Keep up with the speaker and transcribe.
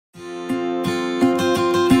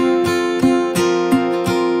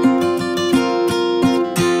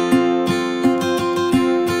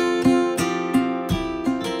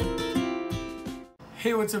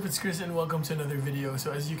what's up, it's Chris and welcome to another video.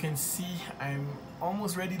 So as you can see, I'm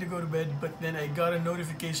almost ready to go to bed, but then I got a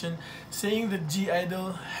notification saying that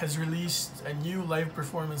I-DLE has released a new live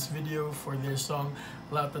performance video for their song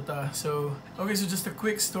Latata. So just a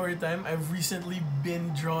quick story time. I've recently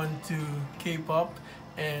been drawn to K-pop,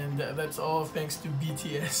 and that's all thanks to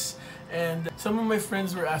BTS. And some of my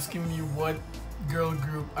friends were asking me what girl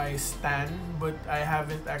group I stan, but I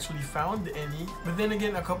haven't actually found any. But then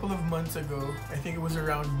again, a couple of months ago, I think it was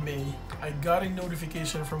around May, I got a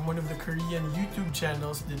notification from one of the Korean YouTube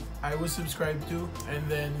channels that I was subscribed to, and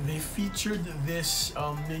then they featured this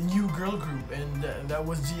new girl group, and that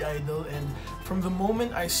was I-DLE. And from the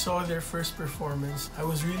moment I saw their first performance, I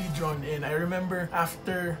was really drawn in. I remember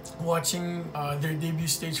after watching their debut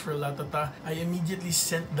stage for Latata, I immediately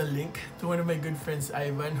sent the link to one of my good friends,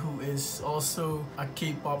 Ivan, who is also a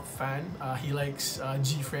K-pop fan. He likes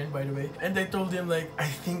G-Friend, by the way. And I told him, like, I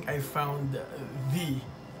think I found the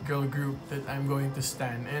girl group that I'm going to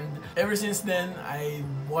stan. And ever since then, I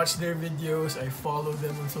watch their videos, I follow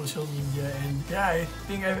them on social media, and yeah, I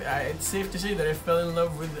think it's safe to say that I fell in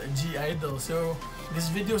love with I-DLE. So this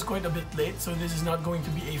video is quite a bit late, so this is not going to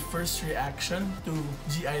be a first reaction to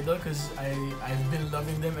I-DLE because I've been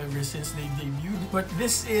loving them ever since they debuted. But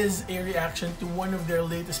this is a reaction to one of their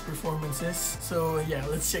latest performances. So yeah,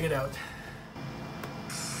 let's check it out.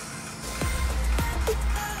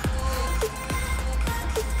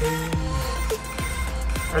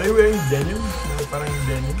 Are they wearing denim? Parang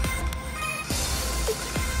denim.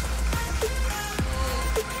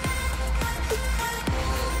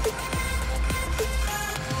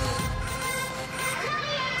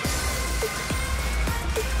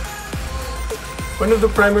 One of the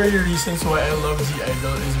primary reasons why I love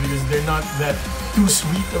I-DLE is because they're not that too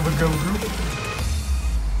sweet of a girl group.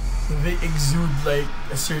 They exude like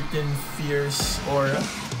a certain fierce aura.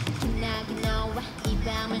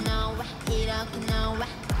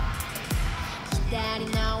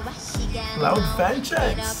 Loud fan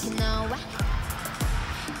chants.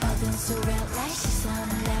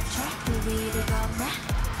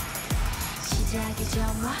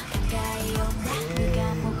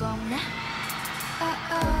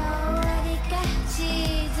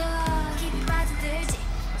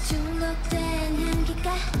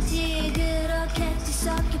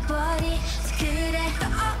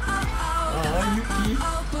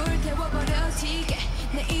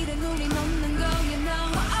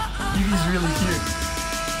 Yuki's really cute.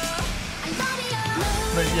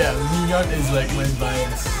 But yeah, Leon is like my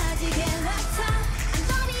bias.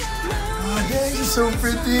 Oh dang, she's so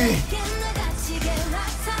pretty.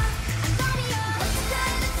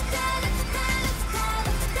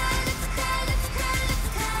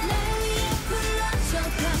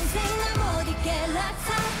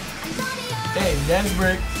 Hey, dance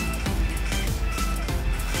break.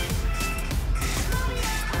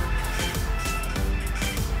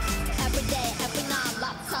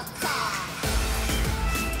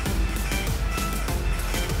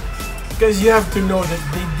 Because you have to know that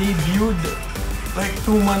they debuted like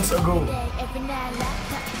 2 months ago.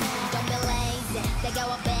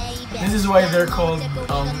 This is why they're called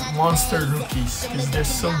monster rookies, because they're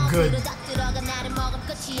so good.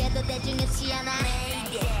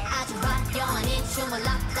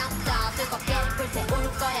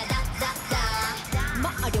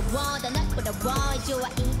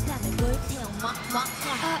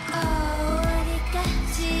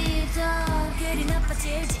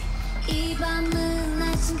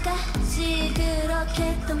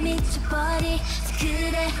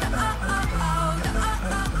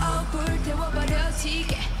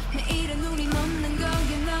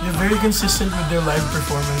 They're very consistent with their live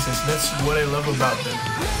performances. That's what I love about them.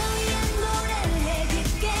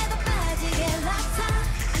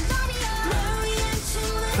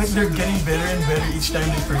 It's like they're getting better and better each time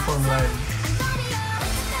they perform live.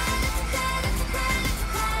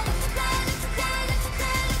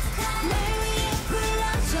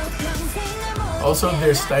 Also,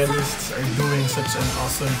 their stylists are doing such an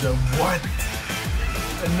awesome job. What?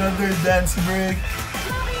 Another dance break.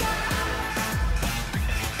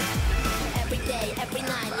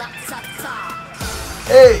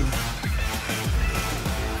 Hey!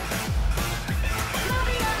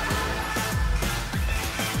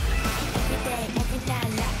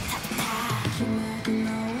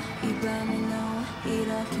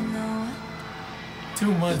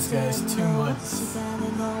 Two months, guys. 2 months.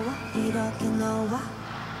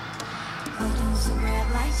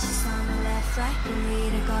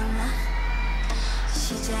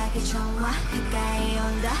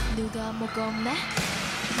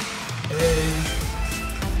 Hey,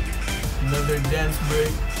 another dance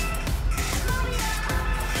break.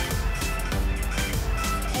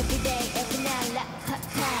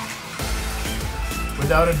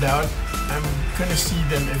 without a doubt, I'm gonna see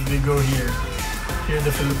them if they go here in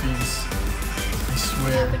the Philippines. I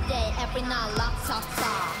swear. Every day, every night,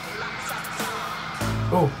 Latata.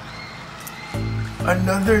 Oh,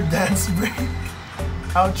 another dance break.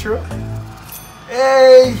 Outro.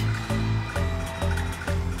 Hey!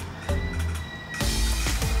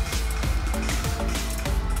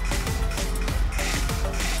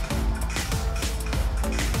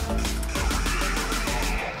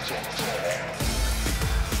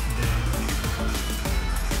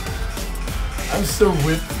 I'm so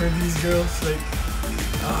whipped for these girls, like,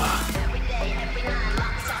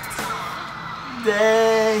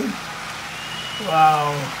 dang!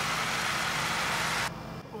 Wow.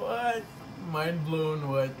 What? Mind blown,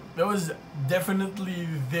 what? That was definitely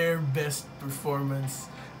their best performance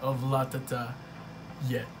of Latata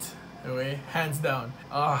yet. Okay? Hands down.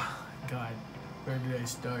 God. Where do I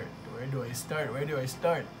start? Where do I start? Where do I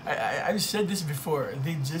start? I've said this before.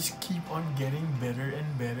 They just keep on getting better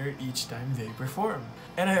and better each time they perform.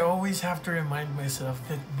 And I always have to remind myself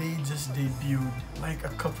that they just debuted like a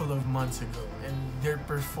couple of months ago. And they're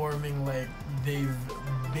performing like they've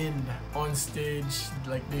been on stage,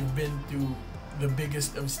 like they've been to the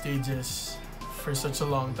biggest of stages for such a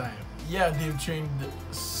long time. Yeah, they've trained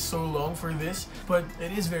so long for this, but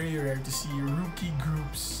it is very rare to see rookie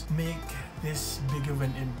groups make this big of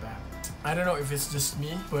an impact. I don't know if it's just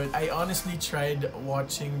me, but I honestly tried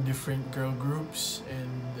watching different girl groups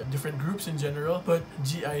and different groups in general, but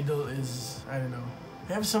G-I-DLE is, I don't know,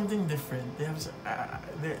 they have something different. They have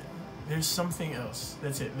there's something else.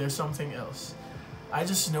 That's it. There's something else. I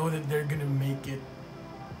just know that they're gonna make it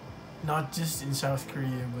not just in South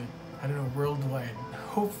Korea, but I don't know, worldwide.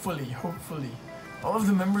 Hopefully. All of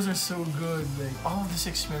the members are so good. Like, all of the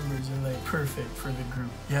 6 members are like perfect for the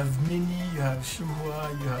group. You have Minnie, you have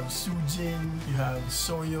Shuhwa, you have Sujin, you have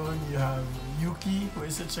So-yeon, you have Yuki, who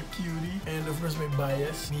is such a cutie, and of course my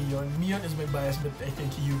bias, Miyeon. Miyeon is my bias, but I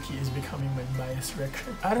think Yuki is becoming my bias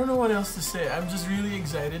record. I don't know what else to say. I'm just really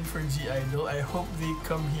excited for G-I-DLE. I hope they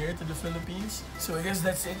come here to the Philippines. So I guess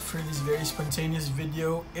that's it for this very spontaneous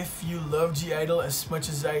video. If you love G-I-DLE as much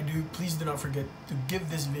as I do, please do not forget to give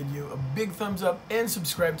this video a big thumbs up and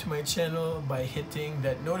subscribe to my channel by hitting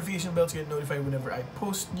that notification bell to get notified whenever I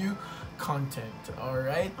post new content.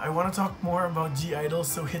 Alright, I want to talk more about G-I-DLE,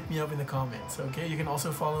 so hit me up in the comments. Okay, you can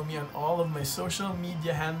also follow me on all of my social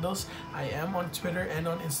media handles. I am on Twitter and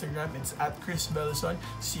on Instagram. It's at Belison,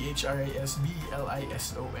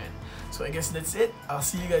 CHRISBELISON. So I guess that's it. I'll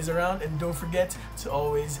see you guys around, and don't forget to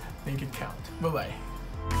always make it count. Bye bye.